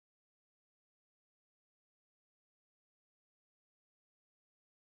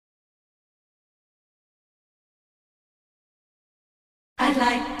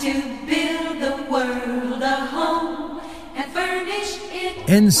like to build the world a home and furnish it.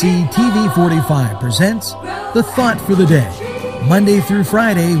 NCTV45 presents The Thought for the Day. Monday through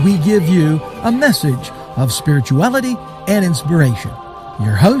Friday, we give you a message of spirituality and inspiration.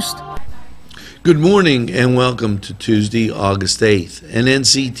 Your host. Good morning and welcome to Tuesday, August 8th, and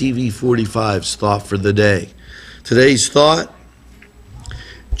NCTV45's Thought for the Day. Today's thought: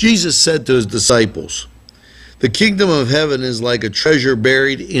 Jesus said to his disciples, "The kingdom of heaven is like a treasure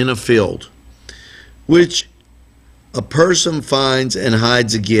buried in a field, which a person finds and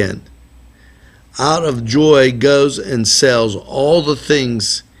hides again. Out of joy goes and sells all the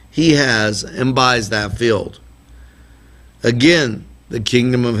things he has and buys that field. Again, the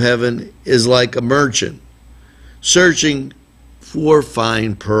kingdom of heaven is like a merchant searching for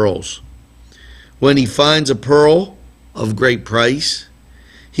fine pearls. When he finds a pearl of great price,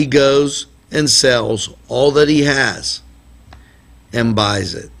 he goes and sells all that he has and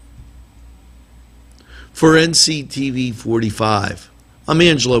buys it." For NCTV 45, I'm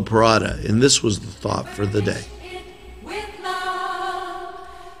Angelo Parada, and this was the Thought for the Day.